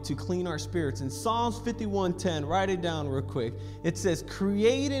and to clean our spirits. In Psalms 51:10, write it down real quick. It says,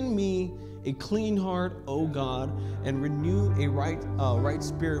 "Create in me a clean heart, O God, and renew a right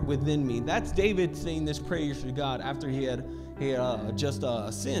spirit within me." That's David saying this prayer to God after he had just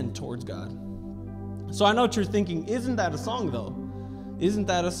sinned towards God. So I know what you're thinking, isn't that a song though? Isn't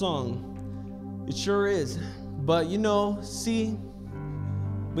that a song? It sure is. But you see,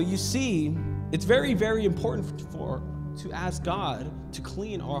 it's very, very important to ask God to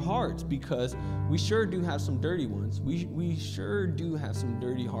clean our hearts because we sure do have some dirty ones. We sure do have some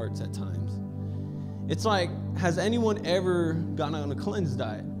dirty hearts at times. It's like, has anyone ever gone on a cleanse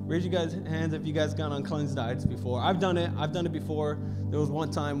diet? Raise your guys' hands if you guys gone on cleanse diets before. I've done it before. There was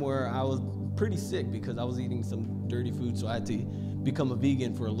one time where I was pretty sick because I was eating some dirty food, so I had to become a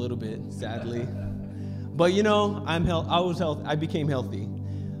vegan for a little bit, sadly. But I became healthy.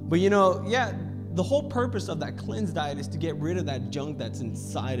 But the whole purpose of that cleanse diet is to get rid of that junk that's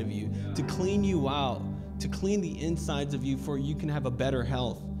inside of you, to clean you out, to clean the insides of you for you can have a better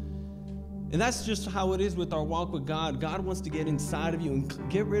health. And that's just how it is with our walk with God. God wants to get inside of you and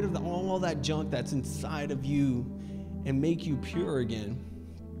get rid of all that junk that's inside of you and make you pure again.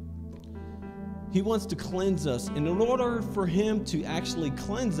 He wants to cleanse us. And in order for Him to actually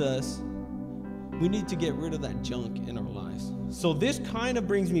cleanse us, we need to get rid of that junk in our lives. So this kind of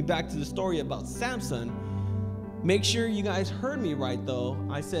brings me back to the story about Samson. Make sure you guys heard me right though.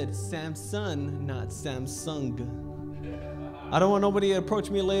 I said Samson, not Samsung. I don't want nobody to approach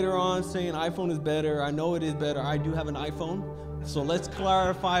me later on saying iPhone is better. I know it is better. I do have an iPhone. So let's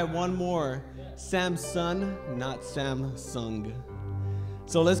clarify one more. Samson, not Samsung.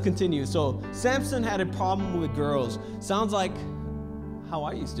 So let's continue. So Samson had a problem with girls. Sounds like how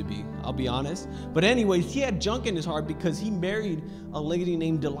I used to be, I'll be honest. But anyways, he had junk in his heart because he married a lady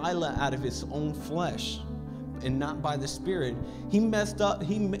named Delilah out of his own flesh. and not by the Spirit. He messed up.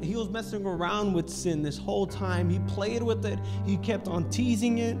 He was messing around with sin this whole time. He played with it. He kept on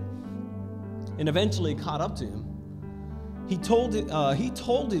teasing it, and eventually it caught up to him. He told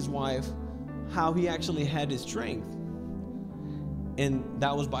his wife how he actually had his strength, and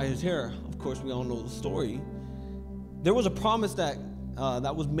that was by his hair. Of course, we all know the story. There was a promise that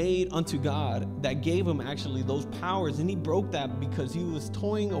was made unto God that gave him actually those powers, and he broke that because he was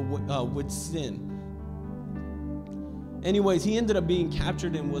toying with sin. Anyways, he ended up being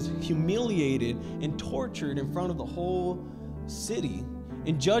captured and was humiliated and tortured in front of the whole city.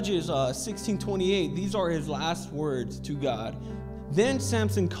 In Judges 16:28, these are his last words to God. Then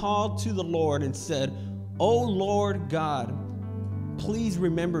Samson called to the Lord and said, "O Lord God, please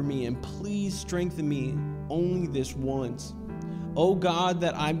remember me and please strengthen me only this once. O God,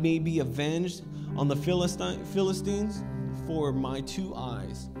 that I may be avenged on the Philistines for my 2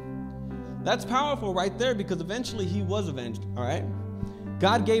 eyes." That's powerful right there, because eventually he was avenged, all right?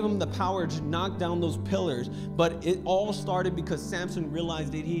 God gave him the power to knock down those pillars, but it all started because Samson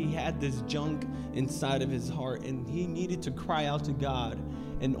realized that he had this junk inside of his heart, and he needed to cry out to God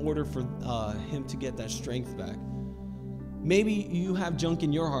in order for him to get that strength back. Maybe you have junk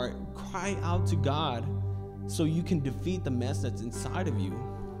in your heart. Cry out to God so you can defeat the mess that's inside of you.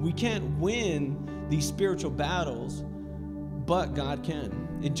 We can't win these spiritual battles, but God can.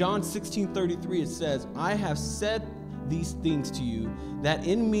 In John 16:33, it says, "I have said these things to you, that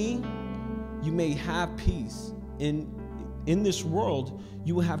in me you may have peace. In this world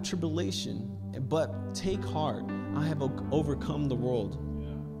you will have tribulation, but take heart, I have overcome the world."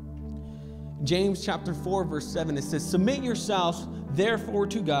 James chapter 4, verse 7, it says, "Submit yourselves therefore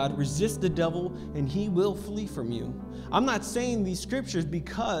to God, resist the devil, and he will flee from you." I'm not saying these scriptures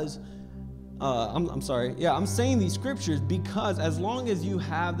because I'm saying these scriptures because as long as you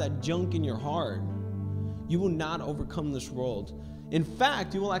have that junk in your heart, you will not overcome this world. In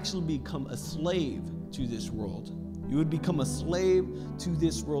fact, you will actually become a slave to this world. You would become a slave to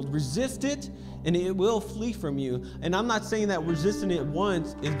this world. Resist it, and it will flee from you. And I'm not saying that resisting it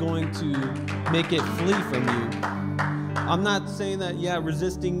once is going to make it flee from you. I'm not saying that,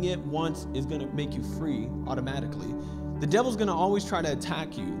 resisting it once is going to make you free automatically. The devil's going to always try to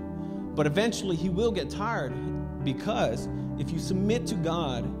attack you, but eventually he will get tired, because if you submit to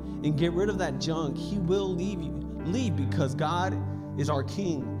God and get rid of that junk, he will leave, because God is our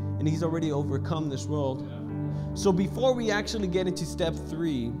King and he's already overcome this world. So before we actually get into step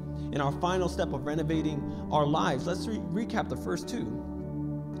 3 and our final step of renovating our lives, let's recap the first 2.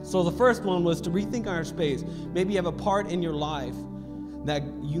 So the first one was to rethink our space. Maybe you have a part in your life that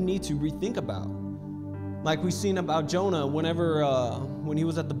you need to rethink about. Like we've seen about Jonah, when he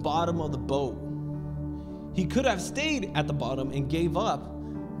was at the bottom of the boat. He could have stayed at the bottom and gave up,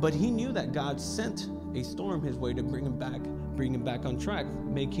 but he knew that God sent a storm his way to bring him back on track,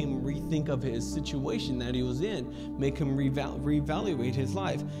 make him rethink of his situation that he was in, make him reevaluate his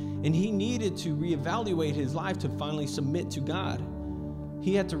life. And he needed to reevaluate his life to finally submit to God.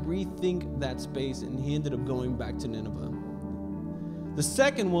 He had to rethink that space, and he ended up going back to Nineveh. The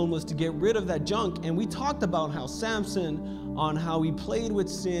second one was to get rid of that junk, and we talked about how Samson, on how he played with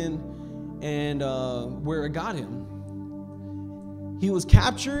sin and where it got him. He was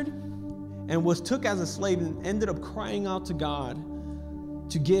captured and was took as a slave and ended up crying out to God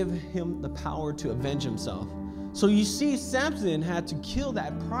to give him the power to avenge himself. So you see, Samson had to kill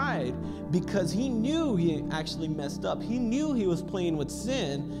that pride because he knew he actually messed up. He knew he was playing with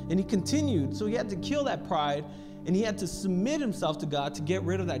sin, and he continued. So he had to kill that pride, and he had to submit himself to God to get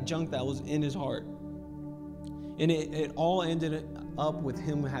rid of that junk that was in his heart. And it all ended up with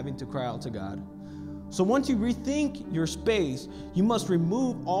him having to cry out to God. So once you rethink your space, you must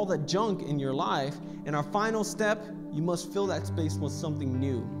remove all the junk in your life. And our final step, you must fill that space with something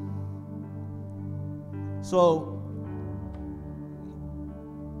new. So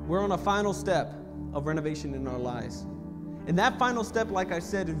we're on a final step of renovation in our lives. And that final step, like I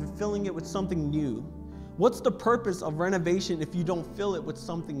said, is filling it with something new. What's the purpose of renovation if you don't fill it with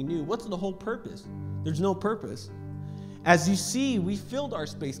something new? What's the whole purpose? There's no purpose. As you see, we filled our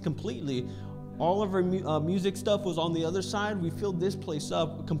space completely. All of our music stuff was on the other side. We filled this place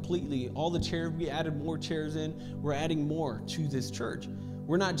up completely. All the chairs, we added more chairs in. We're adding more to this church.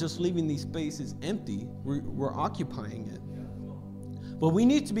 We're not just leaving these spaces empty. We're occupying it. But we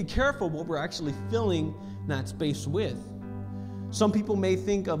need to be careful what we're actually filling that space with. Some people may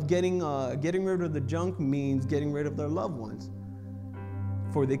think of getting rid of the junk means getting rid of their loved ones,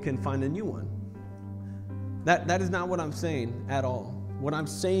 for they can find a new one. That is not what I'm saying at all. What I'm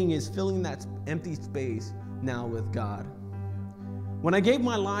saying is filling that empty space now with God. When I gave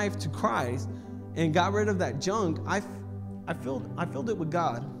my life to Christ, and got rid of that junk, I filled it with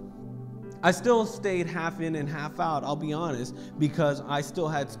God. I still stayed half in and half out, I'll be honest, because I still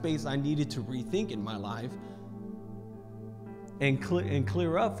had space I needed to rethink in my life and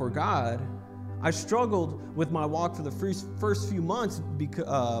clear up for God. I struggled with my walk for the first few months,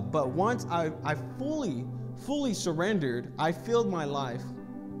 but once I fully surrendered, I filled my life.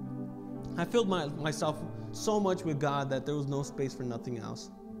 I filled myself so much with God that there was no space for nothing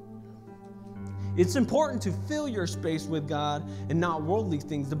else. It's important to fill your space with God and not worldly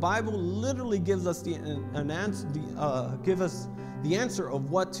things. The Bible literally gives us the answer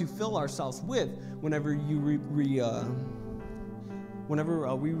of what to fill ourselves with whenever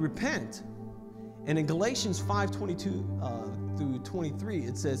we repent. And in Galatians 5:22 through 23,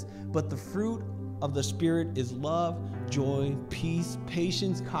 it says, "But the fruit of the Spirit is love, joy, peace,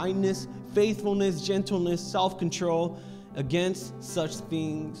 patience, kindness, faithfulness, gentleness, self-control. Against such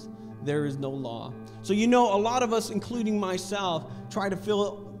things there is no law." So a lot of us, including myself, try to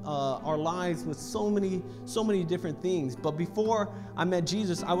fill our lives with so many different things. But before I met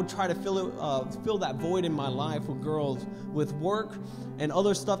Jesus, I would try to fill that void in my life with girls, with work, and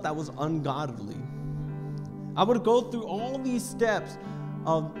other stuff that was ungodly. I would go through all these steps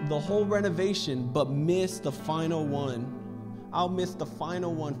of the whole renovation, but miss the final one. I'll miss the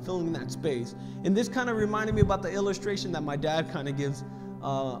final one, filling that space. And this kind of reminded me about the illustration that my dad kind of gives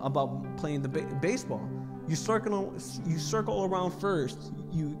about playing the baseball. You circle around first,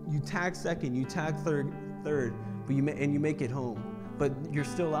 you tag second, you tag third, but you make it home. But you're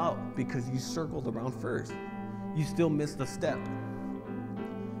still out because you circled around first. You still missed a step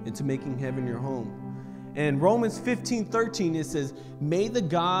into making heaven your home. And Romans 15:13, it says, "May the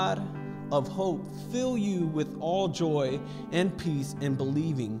God of hope fill you with all joy and peace in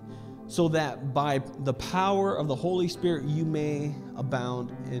believing, so that by the power of the Holy Spirit you may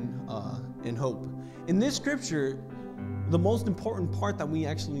abound in hope." In this scripture, the most important part that we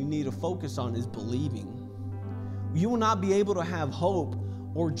actually need to focus on is believing. You will not be able to have hope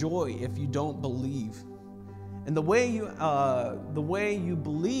or joy if you don't believe. And the way you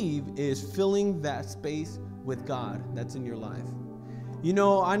believe is filling that space with God that's in your life.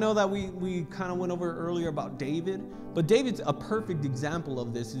 I know that we kind of went over earlier about David, but David's a perfect example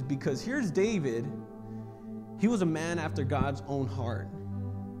of this, is because here's David. He was a man after God's own heart.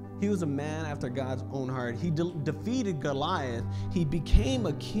 He was a man after God's own heart. He defeated Goliath. He became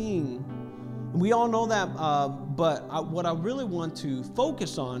a king. We all know that, but what I really want to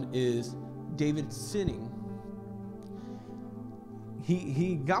focus on is David sinning.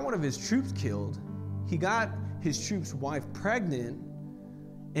 He got one of his troops killed. He got his troop's wife pregnant,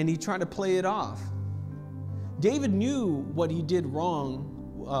 and he tried to play it off. David knew what he did wrong,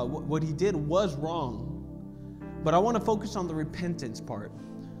 what he did was wrong, but I want to focus on the repentance part.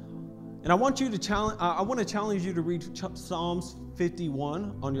 And I want to challenge you to read Psalms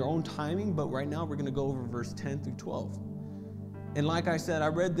 51 on your own timing, but right now we're going to go over verse 10 through 12. And like I said, I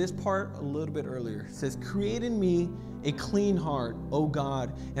read this part a little bit earlier. It says, "Create in me a clean heart, O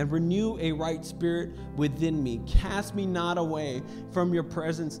God, and renew a right spirit within me. Cast me not away from your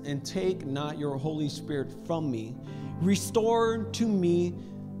presence, and take not your Holy Spirit from me. Restore to me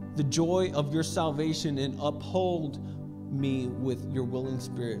the joy of your salvation, and uphold me with your willing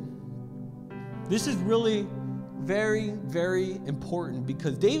spirit." This is really very, very important,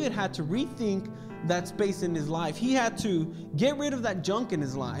 because David had to rethink that space in his life. He had to get rid of that junk in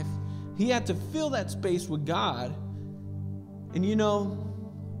his life. He had to fill that space with God. And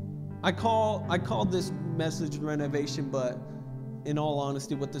I call this message renovation, but in all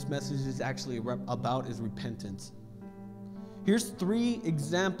honesty, what this message is actually about is repentance. Here's 3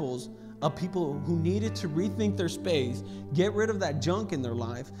 examples of people who needed to rethink their space, get rid of that junk in their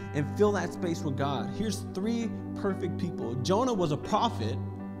life, and fill that space with God. Here's 3 perfect people. Jonah was a prophet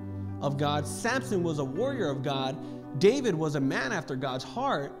of God. Samson was a warrior of God. David was a man after God's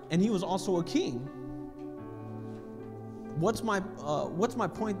heart, and he was also a king. What's my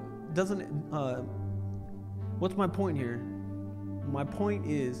point? What's my point here? My point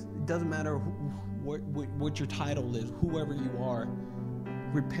is, it doesn't matter what your title is, whoever you are.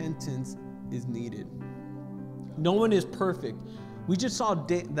 Repentance is needed. No one is perfect. We just saw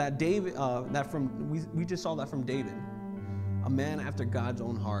that from David, a man after God's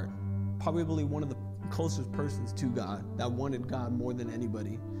own heart, probably one of the closest persons to God, that wanted God more than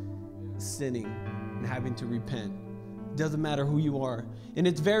anybody, sinning and having to repent. Doesn't matter who you are. And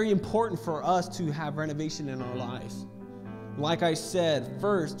it's very important for us to have renovation in our lives. Like I said,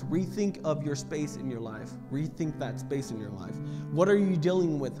 first, rethink of your space in your life. Rethink that space in your life. What are you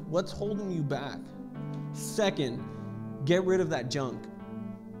dealing with? What's holding you back? Second, get rid of that junk.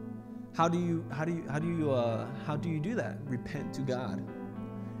 How do you do that? Repent to God.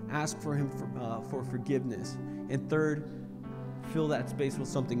 Ask for Him for forgiveness. And third, fill that space with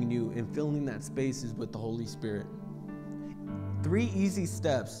something new. And filling that space is with the Holy Spirit. 3 easy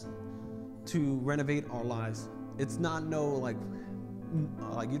steps to renovate our lives. It's not like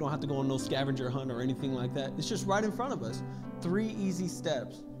you don't have to go on no scavenger hunt or anything like that. It's just right in front of us. 3 easy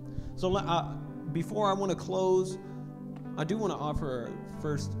steps. So before I want to close, I do want to offer a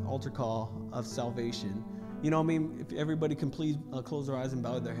first altar call of salvation. You know what I mean? If everybody can please close their eyes and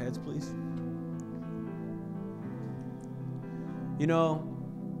bow their heads, please. You know,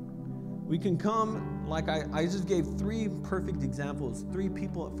 we can come, like I just gave 3 perfect examples, 3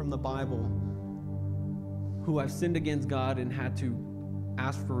 people from the Bible who have sinned against God and had to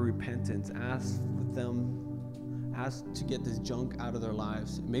ask for repentance, ask to get this junk out of their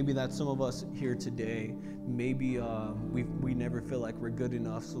lives. Maybe that's some of us here today. Maybe we never feel like we're good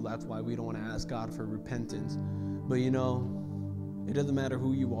enough, so that's why we don't want to ask God for repentance. But you know, it doesn't matter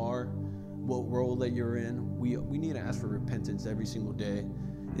who you are, what role that you're in. We need to ask for repentance every single day.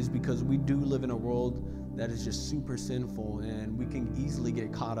 It's because we do live in a world that is just super sinful, and we can easily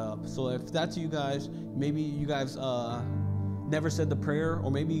get caught up. So if that's you guys, maybe you guys never said the prayer, or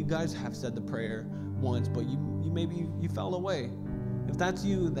maybe you guys have said the prayer once, but you fell away. If that's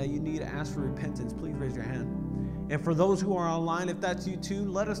you, that you need to ask for repentance, please raise your hand. And for those who are online, if that's you too,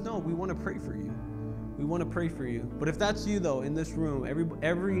 let us know. We want to pray for you. We want to pray for you. But if that's you though, in this room,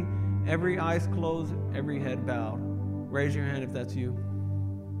 every eyes closed, every head bowed, raise your hand if that's you.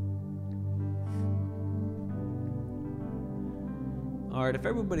 All right, if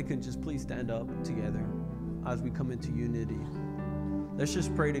everybody could just please stand up together as we come into unity. Let's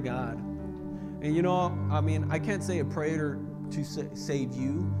just pray to God. And you know, I mean, I can't say a prayer to save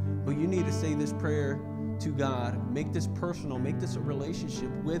you, but you need to say this prayer to God. Make this personal. Make this a relationship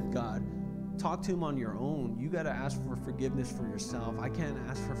with God. Talk to Him on your own. You got to ask for forgiveness for yourself. I can't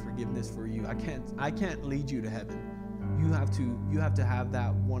ask for forgiveness for you. I can't lead you to heaven. You have to have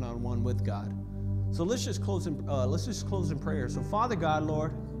that one-on-one with God. So let's just close in prayer. So Father God,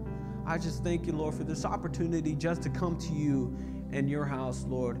 Lord, I just thank you, Lord, for this opportunity just to come to you and your house,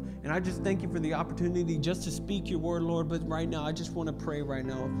 Lord. And I just thank you for the opportunity just to speak your word, Lord. But right now, I just want to pray right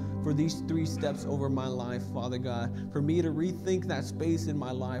now for these 3 steps over my life, Father God, for me to rethink that space in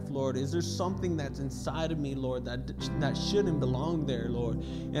my life, Lord. Is there something that's inside of me, Lord, that shouldn't belong there, Lord?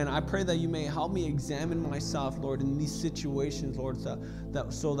 And I pray that you may help me examine myself, Lord, in these situations, Lord,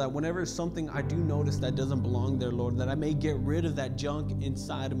 so that whenever something I do notice that doesn't belong there, Lord, that I may get rid of that junk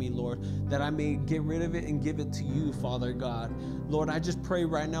inside of me, Lord, that I may get rid of it and give it to you, Father God. Lord, I just pray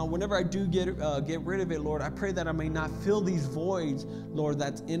right now, whenever I do get rid of it, Lord, I pray that I may not fill these voids, Lord,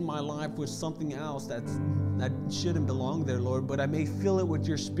 that's in my life with something else that shouldn't belong there, Lord, but I may fill it with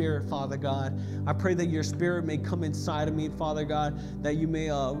your Spirit, Father God. I pray that your Spirit may come inside of me, Father God, that you may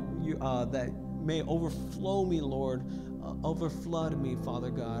that may overflow me, Lord, overflood me, Father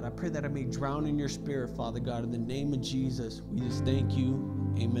God. I pray that I may drown in your Spirit, Father God. In the name of Jesus, we just thank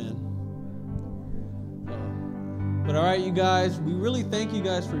you. Amen. But all right, you guys, we really thank you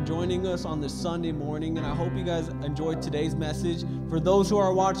guys for joining us on this Sunday morning, and I hope you guys enjoyed today's message. For those who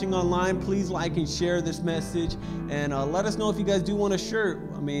are watching online, please like and share this message, and let us know if you guys do want a shirt.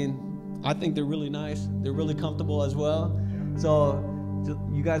 I mean, I think they're really nice. They're really comfortable as well. So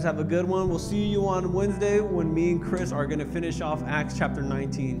you guys have a good one. We'll see you on Wednesday when me and Chris are going to finish off Acts chapter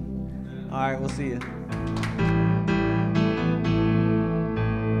 19. All right, we'll see you.